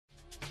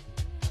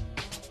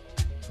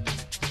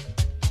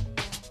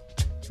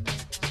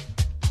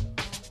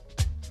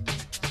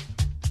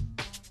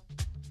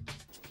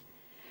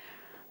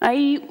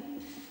I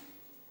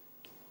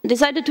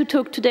decided to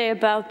talk today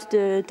about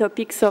the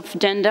topics of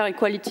gender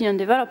equality and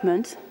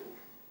development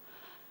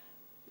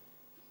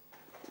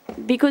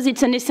because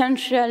it's an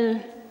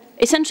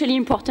essentially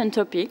important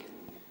topic.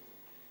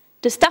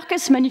 The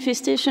starkest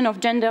manifestation of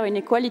gender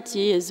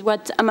inequality is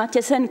what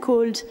Amartya Sen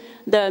called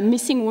the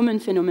missing woman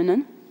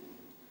phenomenon.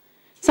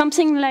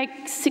 Something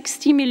like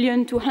 60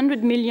 million to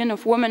 100 million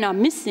of women are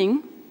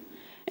missing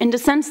in the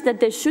sense that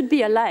they should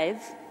be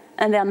alive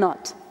and they're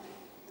not.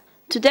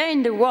 Today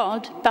in the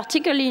world,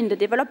 particularly in the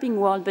developing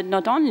world, but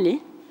not only,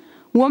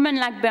 women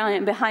lag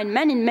behind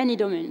men in many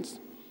domains.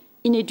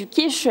 In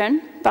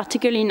education,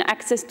 particularly in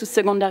access to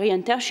secondary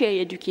and tertiary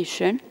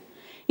education,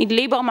 in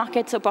labor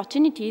market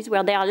opportunities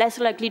where they are less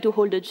likely to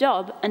hold a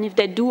job, and if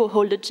they do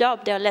hold a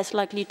job, they're less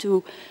likely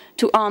to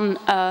earn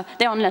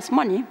less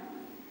money,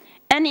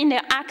 and in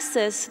their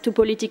access to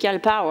political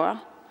power,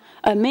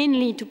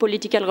 mainly to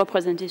political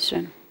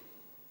representation.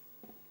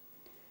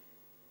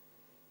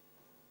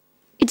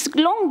 It's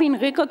long been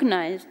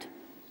recognized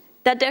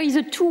that there is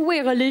a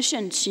two-way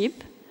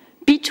relationship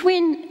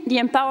between the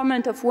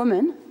empowerment of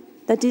women,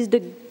 that is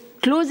the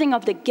closing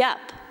of the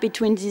gap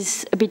between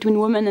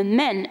women and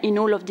men in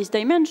all of these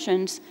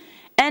dimensions,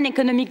 and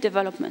economic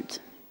development.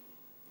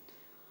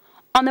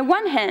 On the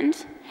one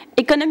hand,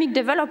 economic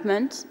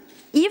development,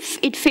 if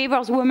it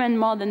favors women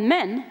more than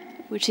men,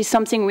 which is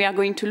something we are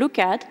going to look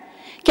at,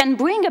 can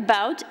bring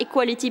about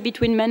equality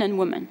between men and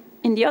women.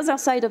 In the other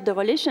side of the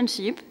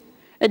relationship,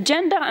 a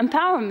gender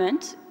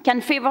empowerment can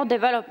favor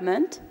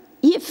development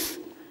if,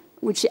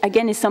 which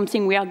again is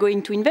something we are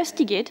going to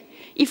investigate,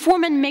 if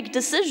women make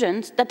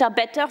decisions that are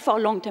better for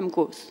long-term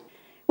growth.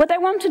 What I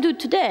want to do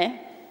today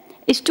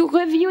is to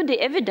review the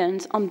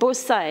evidence on both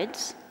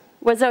sides,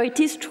 whether it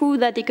is true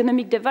that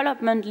economic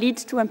development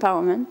leads to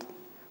empowerment,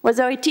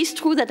 whether it is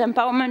true that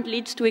empowerment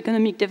leads to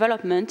economic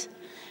development,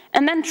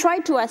 and then try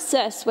to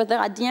assess whether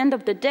at the end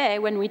of the day,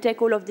 when we take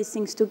all of these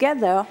things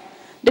together,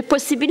 the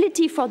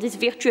possibility for this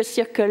virtuous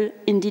circle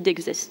indeed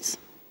exists.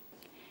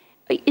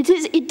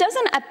 It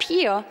doesn't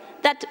appear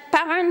that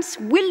parents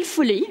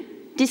willfully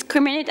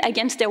discriminate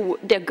against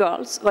their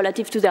girls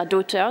relative to their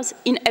daughters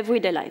in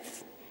everyday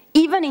life.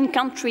 Even in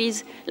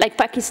countries like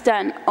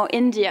Pakistan or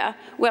India,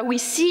 where we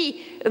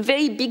see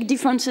very big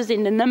differences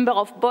in the number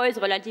of boys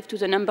relative to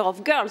the number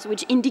of girls,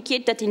 which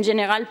indicate that in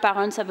general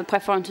parents have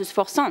preferences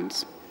for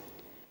sons.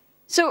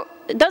 So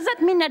does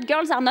that mean that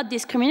girls are not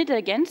discriminated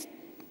against?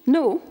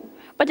 No.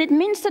 But it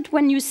means that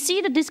when you see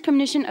the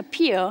discrimination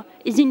appear,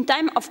 is in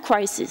time of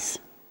crisis.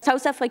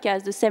 South Africa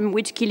has the same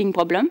witch-killing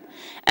problem,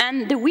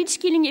 and the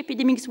witch-killing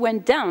epidemics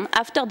went down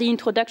after the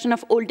introduction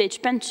of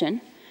old-age pension,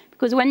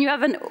 because when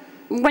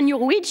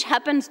your witch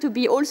happens to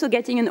be also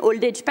getting an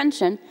old-age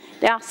pension,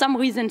 there are some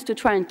reasons to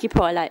try and keep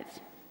her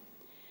alive.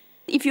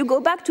 If you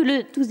go back to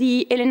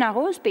the Elena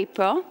Rose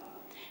paper,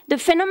 the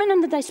phenomenon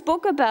that I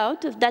spoke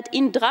about, that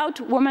in drought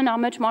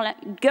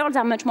girls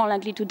are much more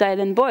likely to die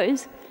than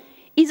boys,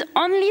 is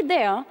only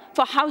there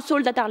for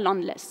households that are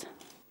landless.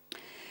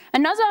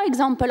 Another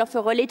example of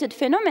a related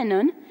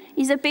phenomenon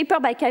is a paper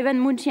by Kaivan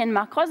Munshi and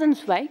Mark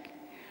Rosenzweig,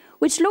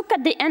 which looked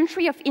at the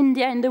entry of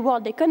India in the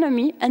world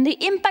economy and the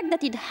impact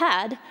that it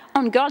had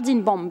on girls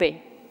in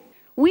Bombay.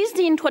 With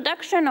the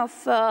introduction of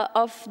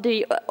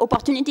the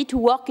opportunity to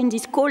work in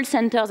these call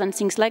centers and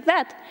things like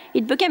that,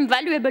 it became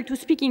valuable to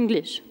speak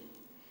English.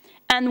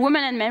 And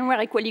women and men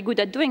were equally good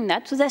at doing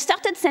that, so they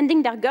started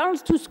sending their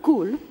girls to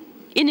school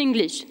in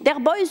English. Their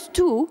boys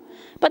too,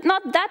 but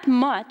not that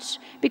much,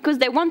 because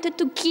they wanted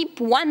to keep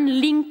one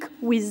link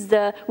with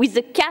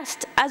the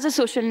caste as a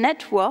social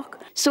network.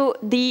 So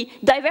the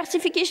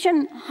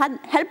diversification had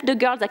helped the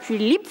girls actually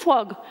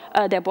leapfrog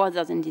their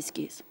brothers in this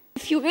case.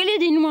 If you really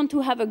didn't want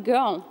to have a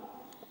girl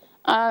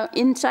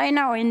in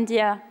China or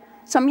India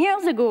some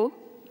years ago,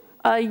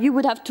 you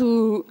would have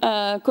to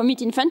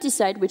commit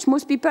infanticide, which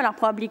most people are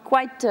probably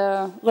quite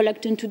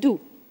reluctant to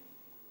do.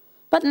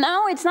 But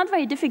now it's not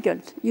very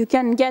difficult. You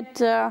can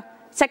get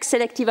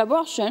sex-selective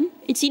abortion.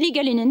 It's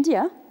illegal in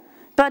India.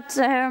 But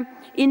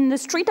in the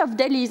street of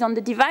Delhi, on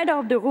the divider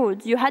of the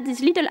roads, you had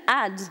these little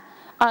ads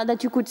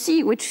that you could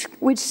see, which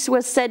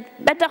was said,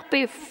 better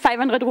pay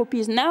 500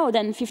 rupees now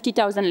than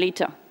 50,000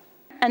 later.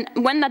 And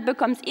when that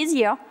becomes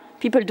easier,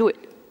 people do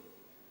it.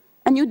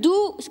 And you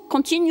do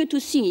continue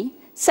to see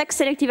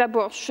sex-selective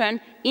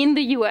abortion in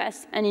the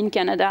US and in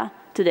Canada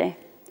today.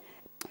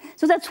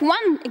 So that's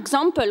one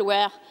example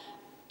where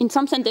in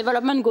some sense,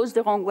 development goes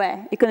the wrong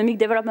way. Economic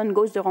development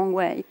goes the wrong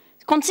way.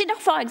 Consider,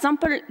 for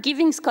example,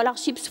 giving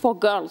scholarships for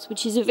girls,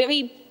 which is a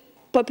very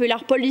popular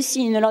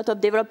policy in a lot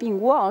of developing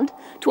world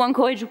to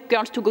encourage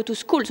girls to go to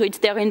school. So it's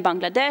there in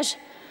Bangladesh,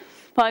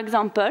 for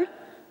example.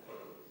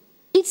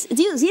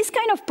 These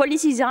kind of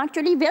policies are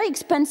actually very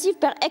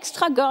expensive per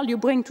extra girl you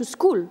bring to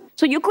school.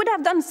 So you could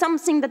have done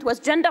something that was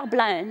gender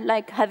blind,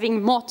 like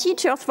having more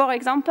teachers, for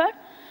example,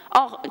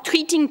 or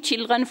treating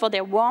children for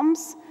their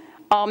warmth,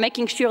 or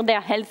making sure they're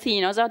healthy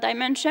in other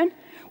dimensions,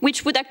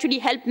 which would actually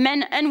help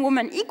men and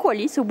women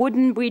equally, so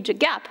wouldn't bridge a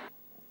gap.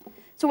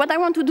 So what I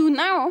want to do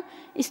now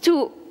is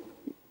to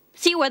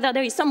see whether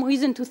there is some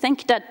reason to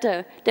think that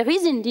there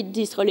is indeed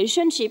this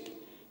relationship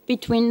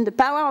between the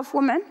power of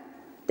women,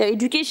 their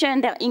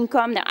education, their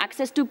income, their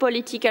access to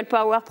political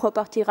power,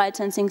 property rights,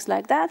 and things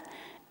like that,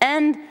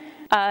 and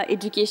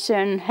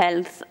education,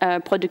 health,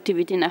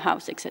 productivity in the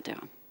house, etc.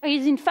 There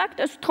is, in fact,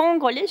 a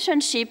strong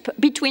relationship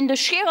between the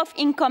share of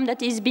income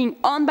that is being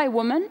owned by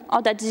women,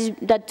 or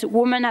that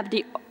women have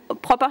the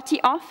property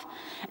of,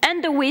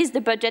 and the ways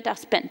the budget are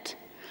spent.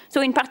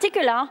 So in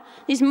particular,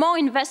 there's more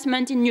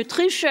investment in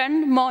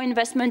nutrition, more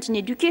investment in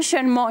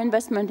education, more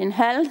investment in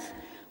health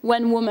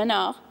when women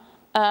have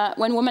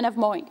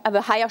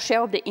a higher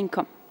share of the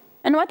income.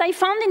 And what I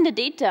found in the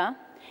data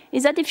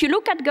is that if you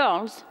look at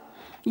girls,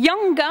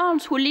 young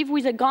girls who live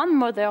with a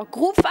grandmother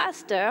grew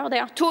faster, they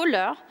are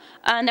taller,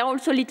 and they're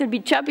also a little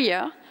bit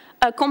chubbier,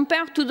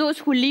 compared to those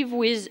who live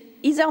with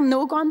either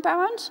no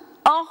grandparents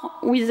or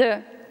with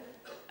a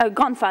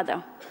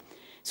grandfather.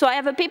 So I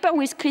have a paper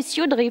with Chris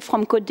Youdry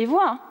from Côte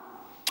d'Ivoire,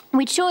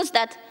 which shows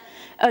that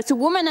so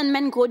women and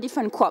men grow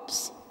different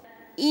crops.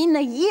 In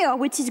a year,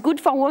 which is good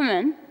for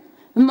women,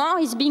 more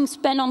is being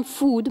spent on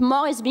food,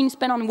 more is being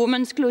spent on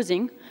women's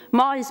clothing,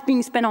 more is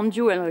being spent on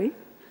jewelry.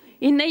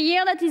 In a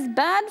year that is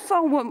bad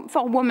for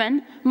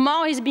women,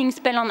 more is being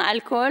spent on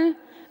alcohol,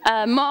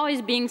 more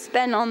is being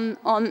spent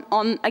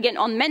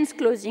on men's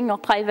clothing or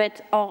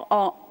private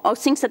or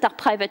things that are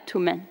private to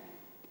men.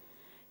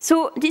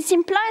 So this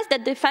implies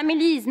that the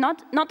family is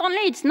not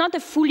only it's not a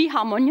fully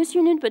harmonious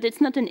unit, but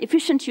it's not an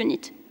efficient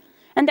unit.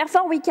 And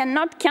therefore, we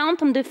cannot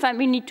count on the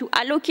family to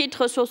allocate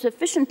resources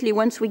efficiently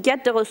once we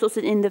get the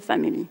resources in the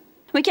family.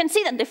 We can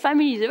see that the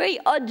family is a very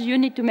odd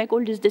unit to make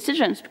all these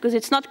decisions because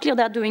it's not clear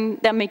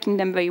they're making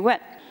them very well.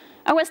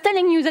 I was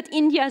telling you that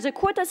India has a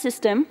quota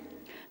system.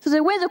 So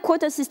the way the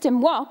quota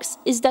system works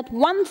is that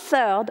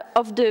 1/3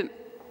 of the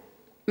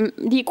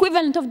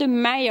equivalent of the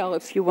mayor,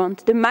 if you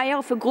want, the mayor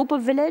of a group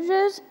of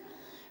villages,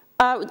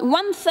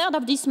 1/3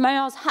 of these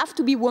mayors have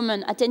to be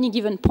women at any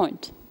given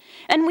point.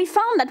 And we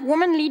found that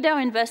women leaders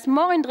invest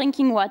more in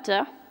drinking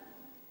water,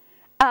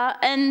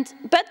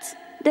 but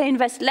they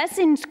invest less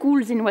in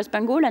schools in West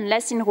Bengal and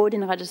less in roads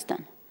in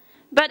Rajasthan.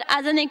 But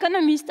as an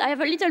economist, I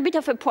have a little bit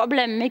of a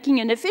problem making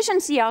an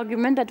efficiency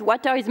argument that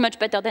water is much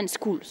better than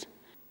schools.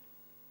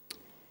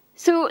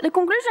 So the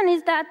conclusion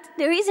is that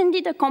there is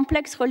indeed a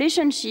complex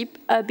relationship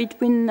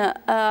between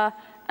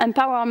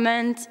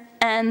empowerment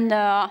and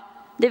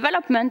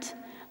development,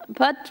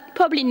 but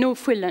probably no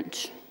free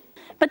lunch.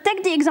 But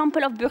take the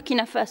example of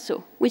Burkina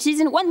Faso, which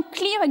is one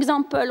clear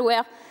example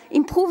where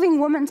improving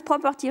women's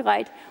property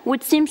rights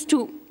would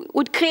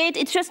create,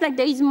 it's just like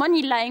there is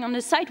money lying on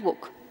the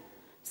sidewalk.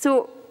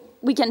 So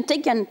we can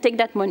take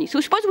that money.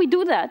 So suppose we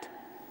do that.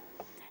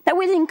 That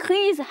will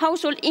increase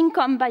household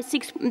income by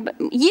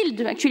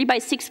yield actually by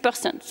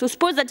 6%. So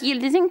suppose that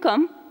yield is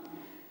income.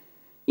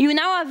 You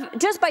now have,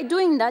 just by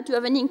doing that, you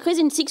have an increase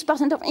in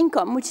 6% of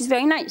income, which is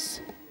very nice.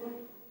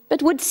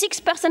 But would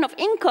 6% of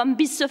income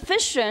be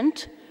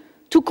sufficient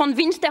to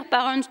convince their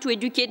parents to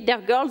educate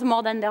their girls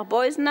more than their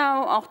boys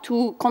now, or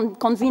to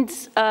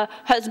convince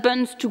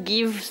husbands to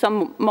give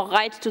some more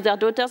rights to their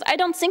daughters? I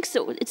don't think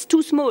so. It's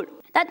too small.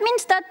 That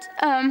means that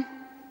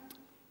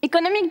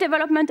economic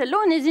development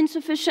alone is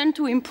insufficient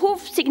to improve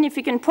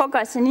significant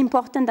progress in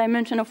important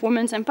dimension of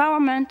women's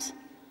empowerment,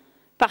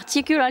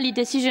 particularly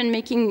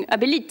decision-making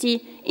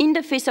ability in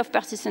the face of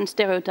persistent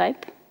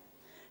stereotype.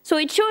 So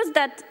it shows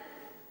that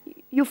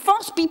you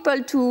force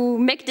people to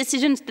make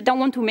decisions they don't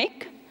want to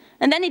make,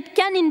 and then it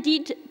can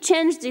indeed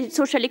change the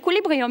social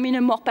equilibrium in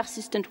a more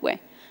persistent way.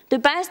 The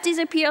bias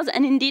disappears,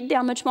 and indeed they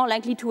are much more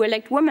likely to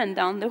elect women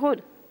down the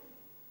road.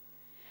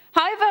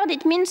 However,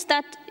 it means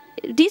that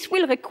this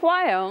will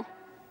require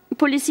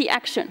policy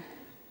action.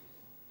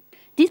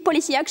 This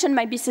policy action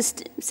might be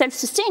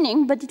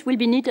self-sustaining, but it will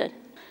be needed.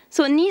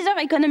 So neither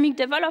economic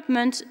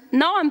development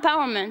nor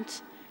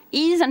empowerment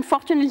is,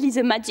 unfortunately,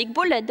 the magic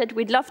bullet that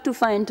we'd love to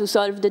find to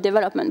solve the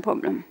development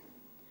problem,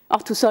 or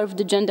to solve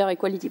the gender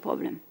equality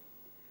problem.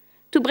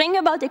 To bring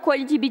about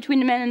equality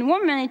between men and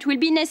women, it will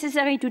be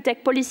necessary to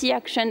take policy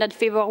action that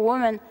favor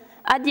women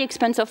at the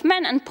expense of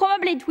men, and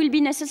probably it will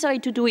be necessary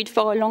to do it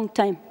for a long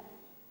time.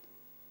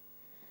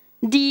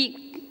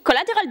 The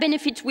collateral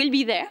benefits will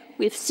be there.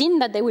 We've seen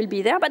that they will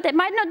be there, but they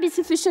might not be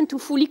sufficient to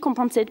fully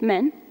compensate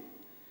men.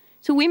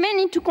 So we may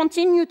need to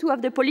continue to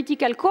have the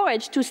political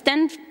courage to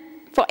stand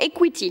for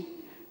equity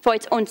for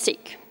its own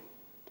sake.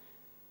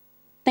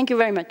 Thank you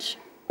very much.